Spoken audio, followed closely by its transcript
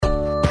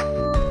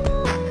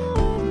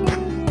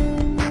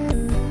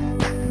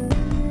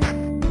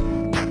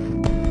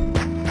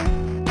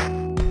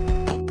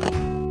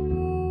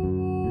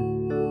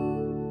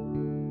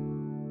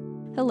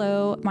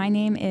Hello, my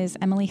name is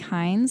Emily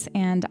Hines,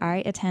 and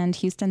I attend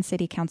Houston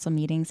City Council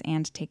meetings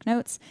and take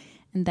notes,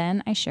 and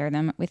then I share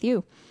them with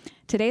you.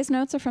 Today's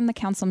notes are from the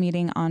council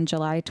meeting on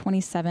July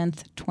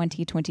 27th,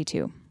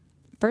 2022.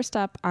 First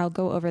up, I'll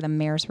go over the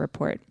mayor's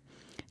report.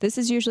 This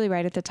is usually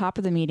right at the top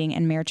of the meeting,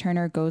 and Mayor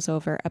Turner goes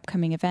over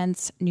upcoming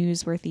events,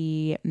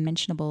 newsworthy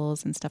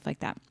mentionables, and stuff like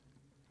that.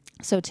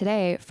 So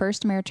today,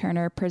 first, Mayor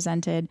Turner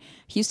presented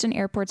Houston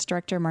Airport's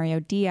Director Mario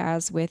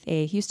Diaz with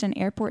a Houston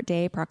Airport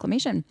Day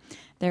proclamation.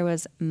 There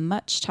was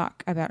much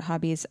talk about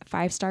Hobby's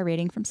 5-star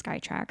rating from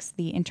Skytrax,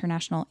 the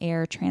International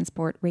Air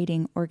Transport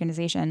Rating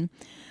Organization.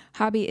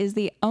 Hobby is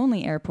the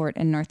only airport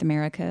in North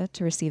America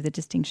to receive the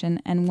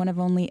distinction and one of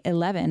only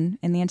 11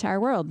 in the entire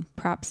world.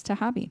 Props to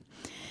Hobby.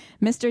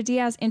 Mr.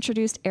 Diaz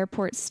introduced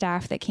airport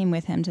staff that came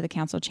with him to the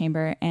council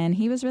chamber, and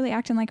he was really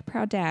acting like a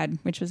proud dad,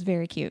 which was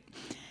very cute.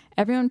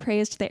 Everyone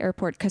praised the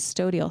airport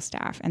custodial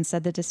staff and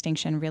said the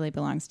distinction really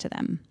belongs to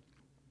them.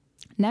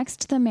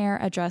 Next, the mayor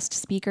addressed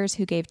speakers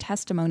who gave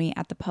testimony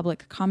at the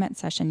public comment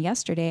session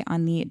yesterday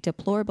on the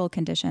deplorable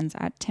conditions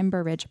at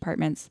Timber Ridge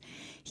Apartments.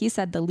 He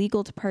said the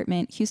legal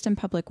department, Houston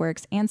Public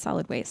Works, and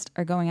Solid Waste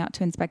are going out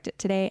to inspect it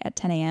today at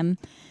 10 a.m.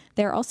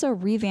 They're also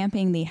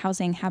revamping the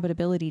housing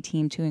habitability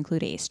team to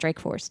include a strike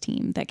force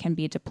team that can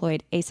be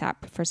deployed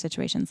ASAP for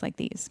situations like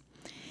these.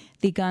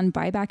 The gun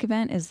buyback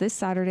event is this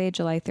Saturday,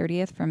 July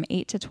 30th from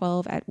 8 to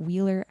 12 at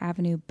Wheeler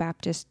Avenue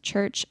Baptist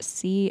Church.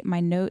 See my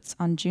notes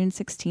on June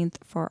 16th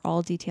for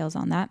all details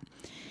on that.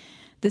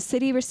 The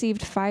city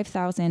received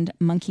 5,000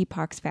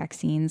 monkeypox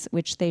vaccines,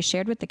 which they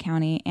shared with the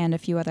county and a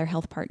few other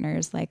health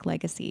partners like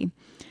Legacy.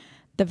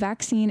 The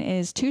vaccine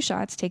is 2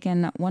 shots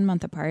taken 1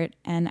 month apart,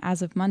 and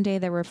as of Monday,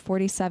 there were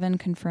 47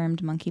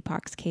 confirmed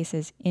monkeypox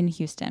cases in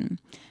Houston.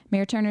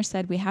 Mayor Turner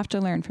said we have to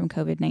learn from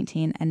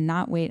COVID-19 and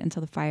not wait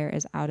until the fire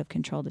is out of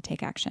control to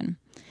take action.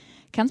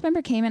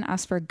 Councilmember Kamen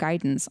asked for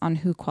guidance on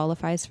who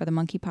qualifies for the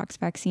monkeypox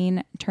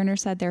vaccine. Turner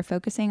said they're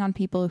focusing on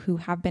people who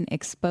have been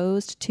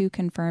exposed to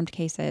confirmed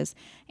cases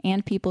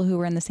and people who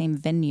were in the same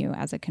venue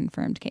as a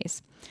confirmed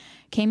case.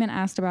 Kamen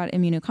asked about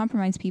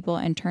immunocompromised people,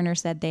 and Turner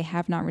said they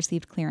have not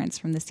received clearance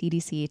from the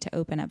CDC to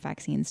open up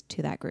vaccines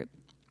to that group.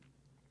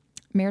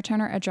 Mayor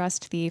Turner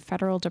addressed the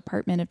Federal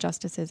Department of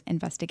Justice's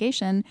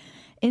investigation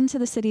into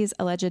the city's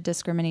alleged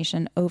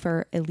discrimination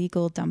over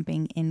illegal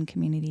dumping in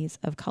communities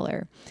of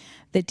color.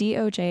 The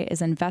DOJ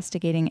is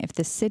investigating if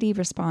the city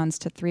responds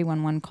to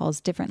 311 calls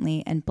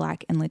differently in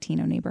Black and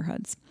Latino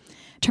neighborhoods.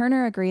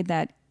 Turner agreed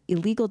that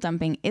illegal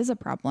dumping is a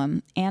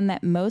problem and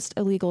that most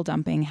illegal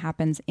dumping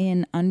happens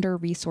in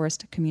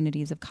under-resourced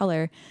communities of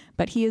color,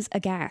 but he is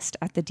aghast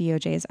at the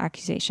DOJ's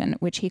accusation,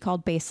 which he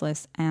called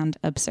baseless and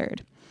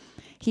absurd.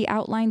 He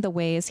outlined the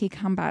ways he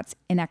combats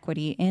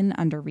inequity in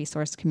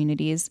under-resourced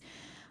communities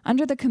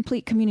under the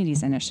Complete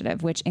Communities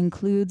Initiative, which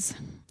includes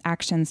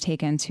actions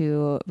taken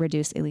to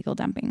reduce illegal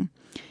dumping.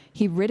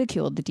 He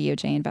ridiculed the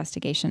DOJ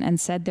investigation and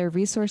said their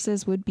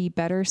resources would be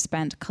better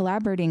spent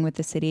collaborating with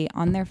the city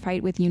on their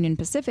fight with Union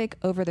Pacific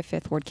over the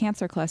Fifth Ward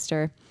Cancer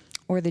Cluster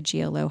or the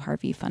GLO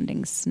Harvey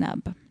funding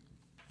snub.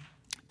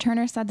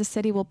 Turner said the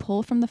city will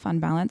pull from the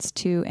fund balance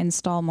to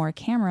install more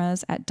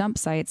cameras at dump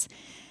sites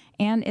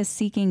and is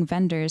seeking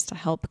vendors to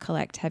help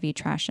collect heavy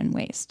trash and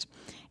waste.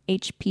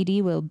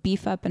 HPD will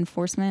beef up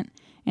enforcement,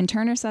 and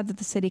Turner said that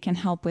the city can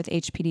help with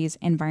HPD's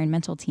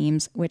environmental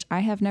teams, which I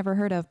have never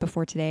heard of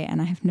before today,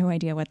 and I have no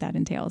idea what that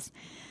entails.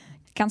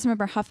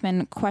 Councilmember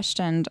Huffman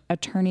questioned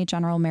Attorney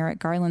General Merrick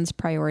Garland's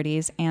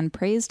priorities and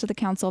praised the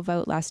council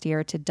vote last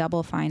year to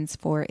double fines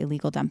for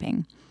illegal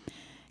dumping.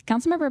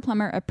 Councilmember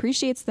Plummer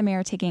appreciates the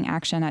mayor taking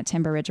action at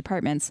Timber Ridge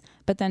Apartments,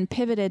 but then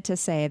pivoted to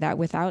say that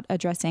without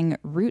addressing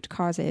root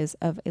causes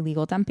of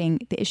illegal dumping,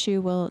 the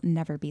issue will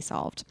never be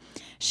solved.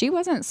 She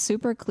wasn't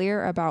super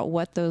clear about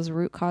what those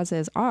root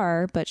causes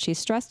are, but she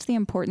stressed the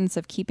importance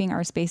of keeping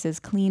our spaces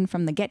clean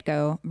from the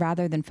get-go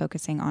rather than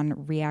focusing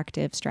on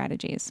reactive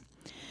strategies.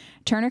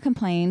 Turner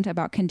complained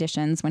about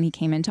conditions when he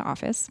came into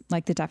office,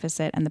 like the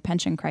deficit and the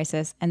pension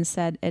crisis, and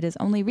said it is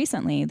only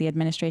recently the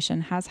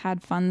administration has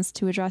had funds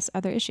to address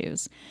other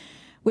issues,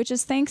 which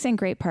is thanks in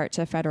great part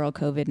to federal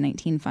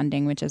COVID-19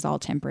 funding, which is all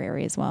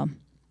temporary as well.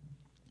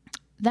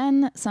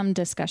 Then some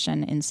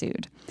discussion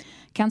ensued.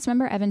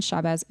 Councilmember Evan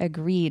Chavez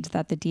agreed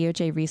that the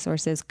DOJ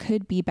resources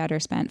could be better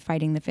spent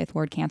fighting the Fifth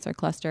Ward Cancer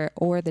Cluster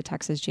or the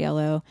Texas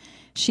GLO.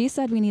 She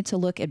said we need to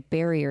look at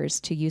barriers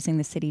to using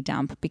the city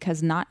dump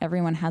because not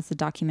everyone has the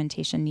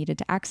documentation needed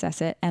to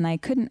access it, and I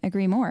couldn't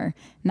agree more.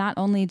 Not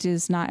only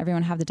does not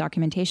everyone have the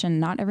documentation,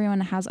 not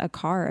everyone has a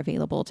car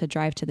available to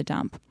drive to the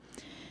dump.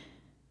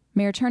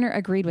 Mayor Turner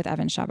agreed with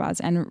Evan Chavez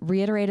and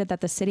reiterated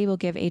that the city will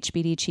give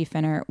HPD Chief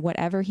Finner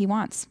whatever he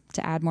wants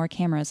to add more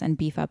cameras and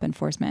beef up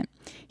enforcement.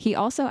 He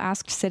also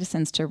asked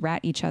citizens to rat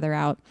each other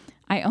out.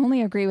 I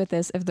only agree with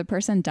this if the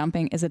person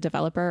dumping is a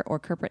developer or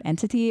corporate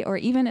entity or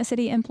even a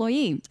city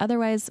employee.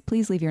 Otherwise,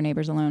 please leave your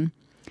neighbors alone.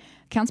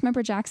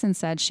 Councilmember Jackson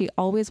said she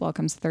always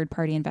welcomes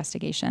third-party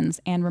investigations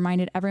and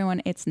reminded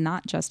everyone it's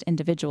not just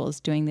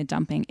individuals doing the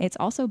dumping, it's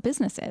also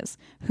businesses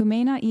who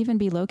may not even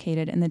be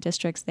located in the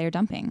districts they're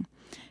dumping.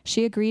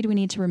 She agreed we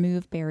need to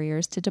remove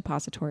barriers to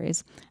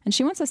depositories, and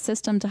she wants a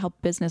system to help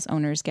business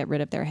owners get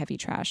rid of their heavy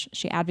trash.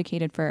 She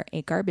advocated for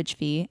a garbage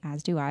fee,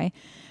 as do I,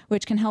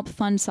 which can help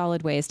fund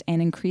solid waste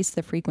and increase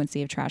the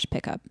frequency of trash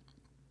pickup.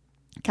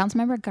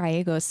 Councilmember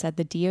Gallegos said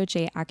the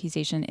DOJ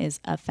accusation is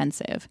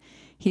offensive.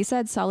 He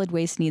said solid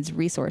waste needs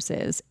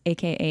resources,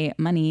 aka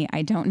money.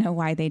 I don't know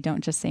why they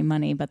don't just say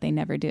money, but they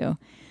never do.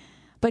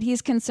 But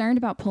he's concerned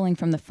about pulling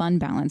from the fund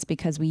balance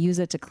because we use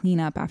it to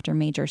clean up after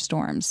major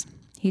storms.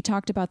 He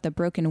talked about the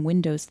broken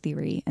windows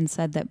theory and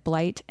said that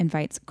blight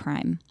invites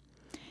crime.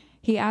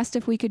 He asked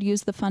if we could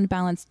use the fund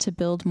balance to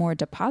build more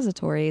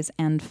depositories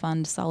and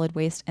fund solid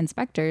waste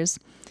inspectors,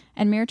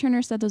 and Mayor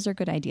Turner said those are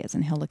good ideas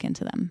and he'll look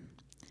into them.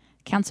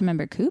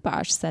 Councilmember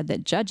Kubash said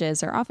that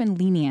judges are often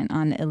lenient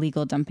on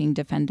illegal dumping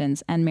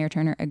defendants, and Mayor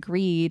Turner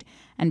agreed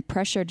and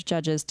pressured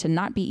judges to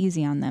not be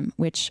easy on them,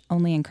 which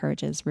only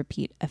encourages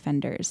repeat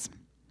offenders.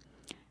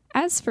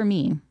 As for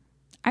me,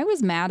 I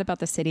was mad about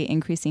the city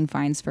increasing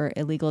fines for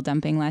illegal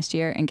dumping last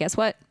year, and guess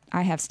what?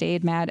 I have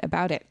stayed mad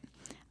about it.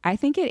 I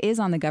think it is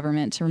on the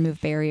government to remove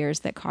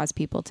barriers that cause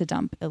people to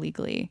dump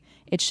illegally.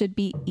 It should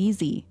be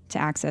easy to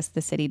access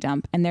the city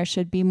dump, and there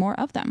should be more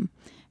of them.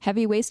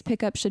 Heavy waste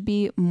pickup should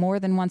be more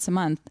than once a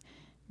month.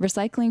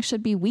 Recycling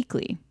should be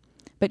weekly.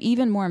 But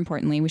even more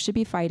importantly, we should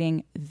be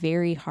fighting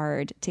very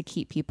hard to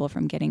keep people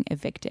from getting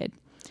evicted.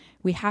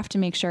 We have to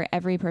make sure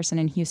every person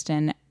in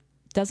Houston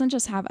doesn't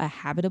just have a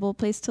habitable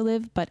place to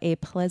live, but a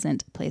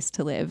pleasant place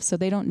to live, so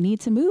they don't need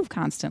to move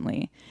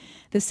constantly.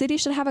 The city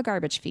should have a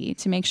garbage fee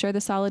to make sure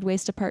the solid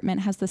waste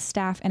department has the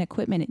staff and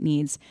equipment it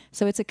needs,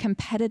 so it's a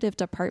competitive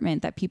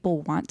department that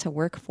people want to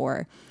work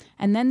for.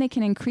 And then they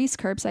can increase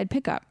curbside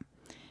pickup.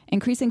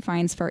 Increasing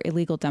fines for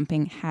illegal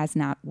dumping has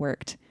not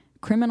worked.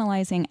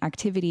 Criminalizing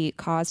activity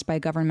caused by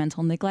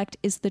governmental neglect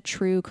is the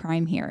true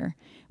crime here.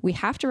 We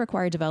have to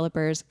require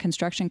developers,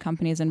 construction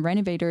companies, and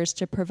renovators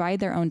to provide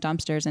their own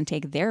dumpsters and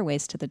take their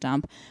waste to the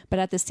dump. But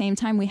at the same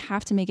time, we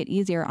have to make it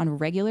easier on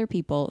regular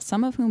people,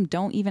 some of whom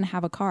don't even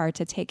have a car,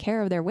 to take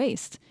care of their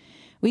waste.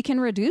 We can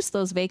reduce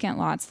those vacant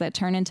lots that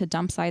turn into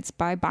dump sites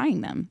by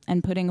buying them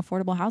and putting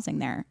affordable housing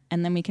there.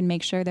 And then we can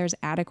make sure there's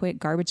adequate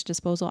garbage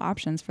disposal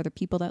options for the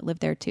people that live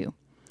there too.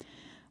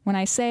 When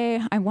I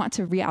say I want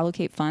to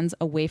reallocate funds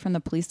away from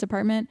the police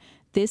department,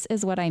 this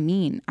is what I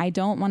mean. I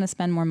don't want to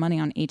spend more money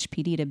on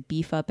HPD to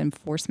beef up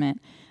enforcement.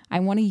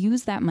 I want to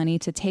use that money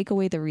to take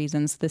away the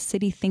reasons the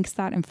city thinks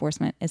that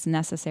enforcement is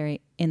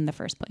necessary in the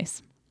first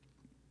place.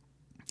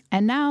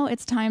 And now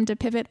it's time to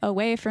pivot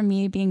away from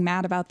me being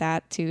mad about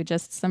that to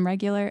just some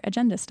regular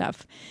agenda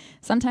stuff.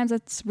 Sometimes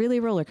it's really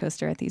roller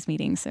coaster at these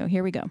meetings, so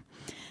here we go.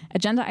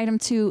 Agenda item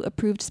 2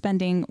 approved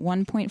spending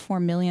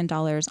 $1.4 million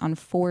on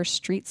 4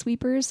 street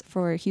sweepers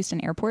for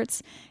Houston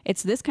airports.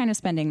 It's this kind of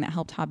spending that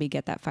helped Hobby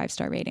get that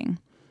 5-star rating.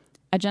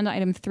 Agenda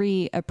item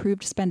 3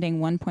 approved spending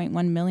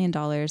 $1.1 million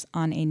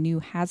on a new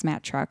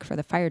hazmat truck for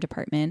the fire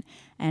department,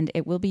 and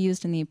it will be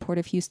used in the Port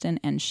of Houston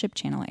and Ship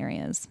Channel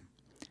areas.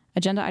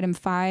 Agenda item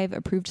 5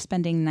 approved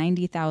spending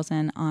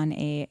 $90,000 on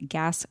a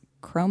gas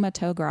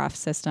chromatograph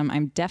system.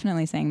 I'm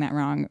definitely saying that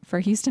wrong,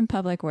 for Houston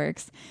Public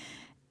Works,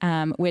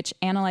 which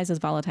analyzes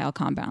volatile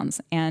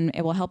compounds, and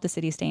it will help the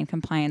city stay in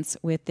compliance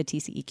with the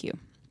TCEQ.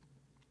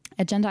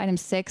 Agenda item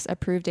 6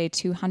 approved a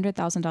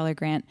 $200,000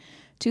 grant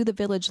to the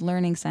Village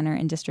Learning Center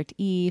in District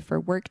E for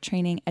work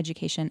training,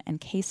 education, and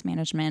case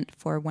management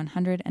for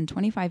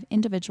 125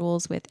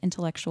 individuals with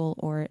intellectual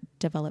or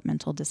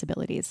developmental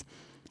disabilities.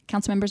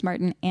 Councilmembers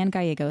Martin and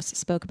Gallegos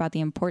spoke about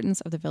the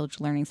importance of the Village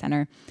Learning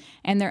Center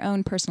and their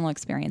own personal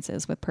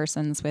experiences with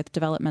persons with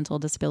developmental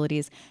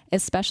disabilities,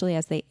 especially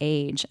as they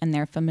age and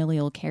their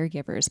familial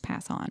caregivers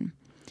pass on.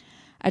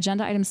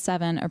 Agenda item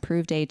 7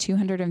 approved a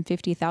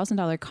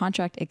 $250,000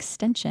 contract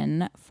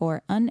extension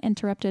for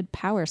uninterrupted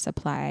power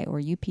supply,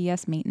 or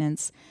UPS,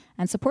 maintenance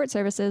and support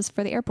services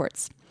for the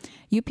airports.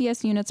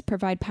 UPS units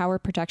provide power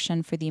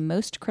protection for the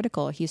most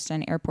critical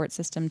Houston airport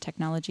system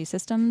technology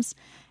systems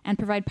and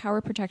provide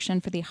power protection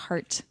for the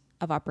heart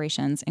of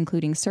operations,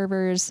 including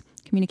servers,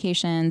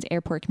 communications,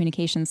 airport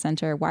communications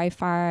center,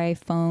 Wi-Fi,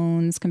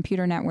 phones,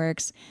 computer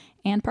networks,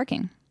 and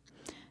parking.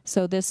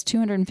 So this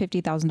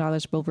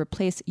 $250,000 will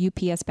replace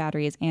UPS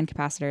batteries and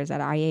capacitors at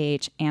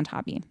IAH and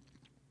Hobby.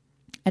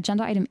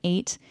 Agenda item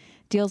 8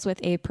 deals with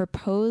a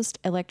proposed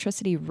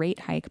electricity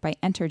rate hike by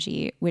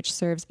Entergy, which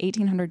serves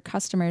 1,800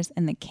 customers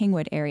in the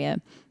Kingwood area.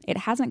 It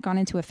hasn't gone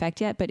into effect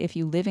yet, but if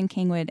you live in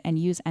Kingwood and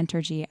use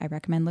Entergy, I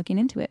recommend looking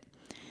into it.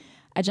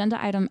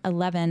 Agenda item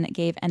 11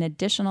 gave an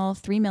additional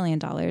 $3 million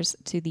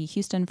to the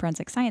Houston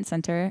Forensic Science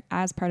Center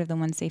as part of the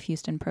One Safe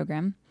Houston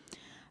program.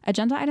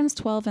 Agenda items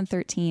 12 and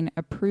 13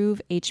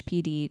 approve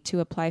HPD to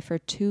apply for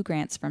 2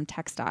 grants from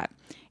TxDOT.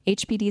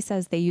 HPD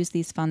says they use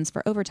these funds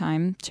for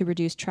overtime to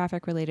reduce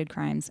traffic-related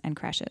crimes and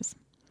crashes.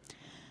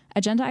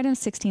 Agenda items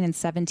 16 and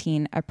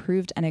 17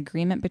 approved an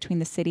agreement between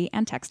the city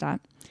and TxDOT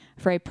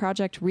for a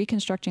project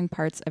reconstructing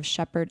parts of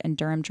Shepherd and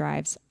Durham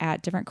drives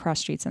at different cross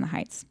streets in the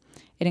Heights.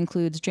 It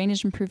includes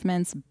drainage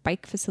improvements,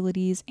 bike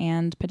facilities,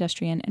 and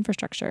pedestrian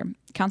infrastructure.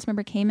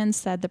 Councilmember Kamen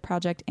said the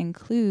project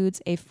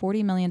includes a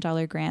 $40 million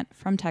grant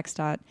from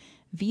TxDOT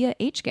via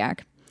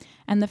HGAC,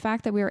 and the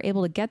fact that we were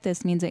able to get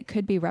this means it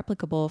could be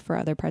replicable for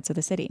other parts of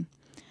the city.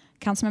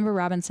 Councilmember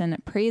Robinson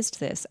praised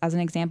this as an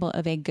example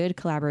of a good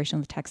collaboration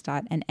with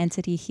TxDOT, an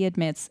entity he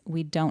admits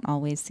we don't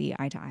always see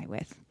eye to eye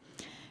with.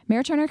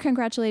 Mayor Turner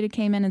congratulated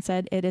Kamen and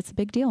said it's a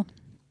big deal.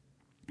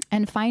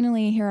 And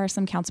finally, here are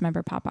some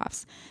councilmember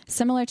pop-offs.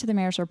 Similar to the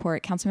mayor's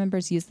report,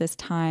 councilmembers use this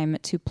time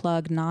to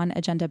plug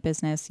non-agenda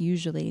business,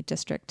 usually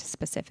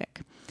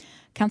district-specific.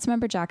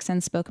 Councilmember Jackson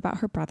spoke about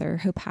her brother,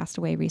 who passed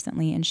away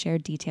recently, and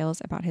shared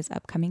details about his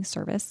upcoming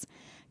service.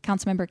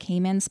 Councilmember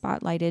Kamen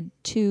spotlighted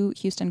 2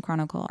 Houston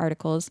Chronicle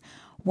articles,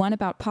 one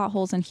about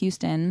potholes in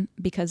Houston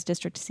because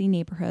District C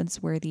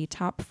neighborhoods were the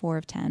top 4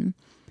 of 10,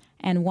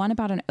 and one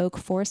about an Oak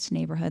Forest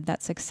neighborhood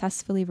that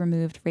successfully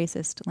removed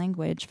racist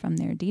language from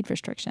their deed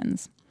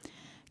restrictions.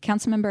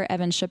 Councilmember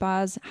Evan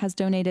Shabazz has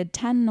donated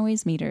 10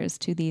 noise meters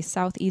to the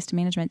Southeast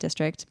Management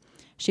District.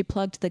 She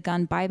plugged the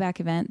gun buyback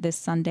event this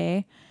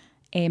Sunday,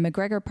 a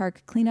McGregor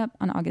Park cleanup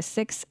on August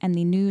 6th, and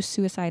the new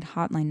suicide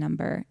hotline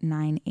number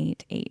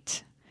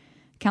 988.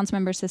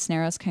 Councilmember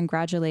Cisneros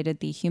congratulated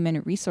the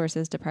Human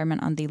Resources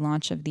Department on the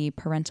launch of the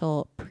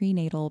Parental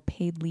Prenatal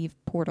Paid Leave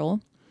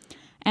Portal.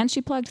 And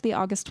she plugged the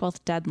August 12th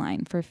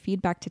deadline for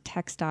feedback to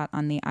TxDOT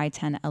on the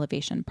I-10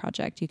 elevation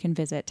project. You can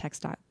visit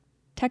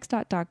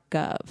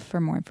TxDOT.gov for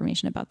more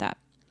information about that.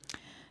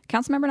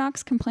 Councilmember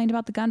Knox complained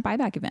about the gun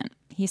buyback event.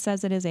 He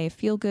says it is a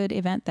feel-good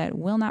event that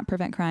will not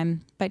prevent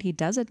crime, but he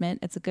does admit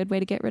it's a good way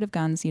to get rid of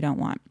guns you don't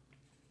want.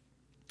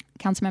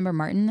 Councilmember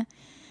Martin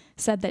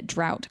said that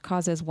drought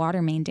causes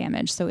water main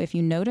damage, so if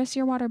you notice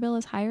your water bill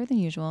is higher than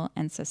usual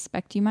and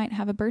suspect you might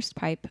have a burst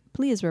pipe,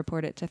 please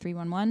report it to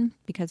 311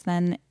 because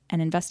then an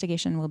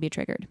investigation will be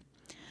triggered.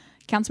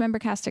 Councilmember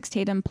Castix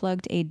Tatum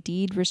plugged a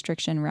deed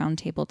restriction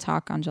roundtable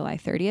talk on July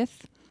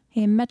 30th,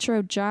 a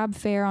Metro job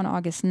fair on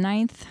August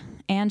 9th,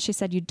 and she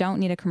said you don't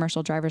need a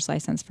commercial driver's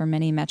license for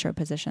many Metro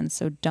positions,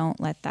 so don't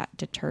let that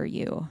deter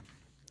you.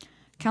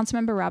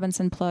 Councilmember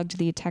Robinson plugged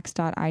the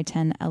TxDOT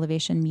I-10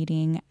 elevation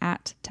meeting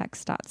at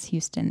TxDOT's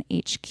Houston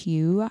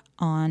HQ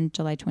on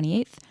July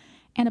 28th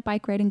and a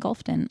bike ride in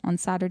Gulfton on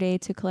Saturday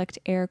to collect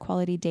air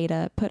quality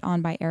data put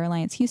on by Air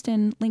Alliance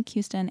Houston, Link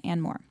Houston,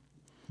 and more.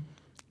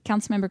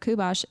 Councilmember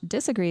Kubash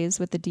disagrees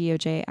with the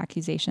DOJ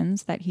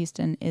accusations that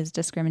Houston is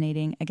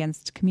discriminating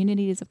against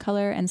communities of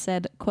color and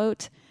said,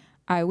 quote,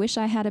 "I wish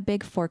I had a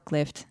big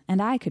forklift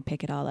and I could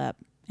pick it all up,"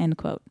 end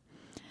quote.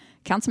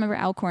 Councilmember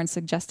Alcorn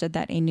suggested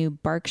that a new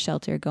BARC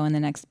shelter go in the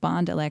next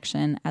bond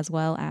election, as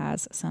well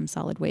as some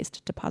solid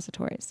waste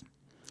depositories.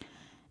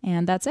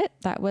 And that's it.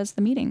 That was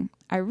the meeting.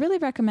 I really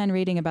recommend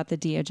reading about the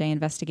DOJ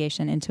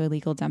investigation into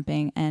illegal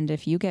dumping, and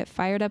if you get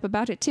fired up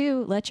about it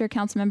too, let your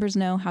council members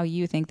know how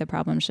you think the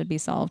problem should be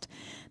solved.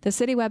 The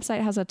city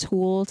website has a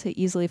tool to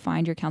easily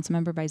find your council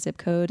member by zip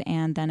code,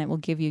 and then it will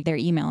give you their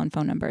email and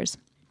phone numbers.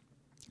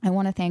 I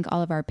want to thank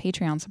all of our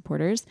Patreon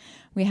supporters.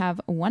 We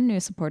have one new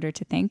supporter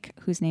to thank,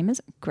 whose name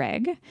is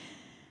Greg.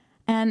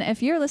 And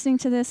if you're listening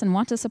to this and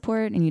want to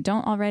support and you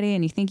don't already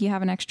and you think you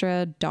have an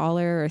extra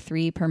 $1 or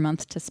 $3 per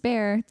month to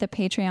spare, the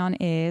Patreon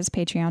is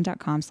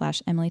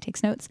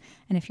patreon.com/EmilyTakesNotes.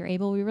 And if you're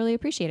able, we really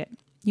appreciate it.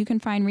 You can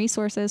find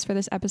resources for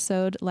this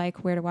episode,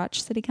 like where to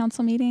watch city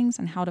council meetings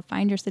and how to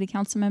find your city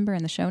council member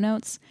in the show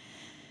notes.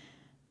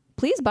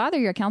 Please bother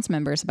your council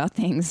members about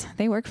things.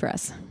 They work for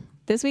us.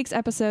 This week's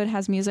episode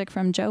has music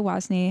from Joe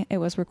Wozni. It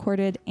was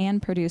recorded and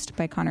produced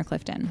by Connor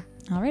Clifton.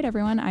 All right,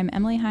 everyone, I'm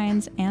Emily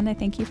Hines, and I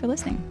thank you for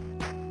listening.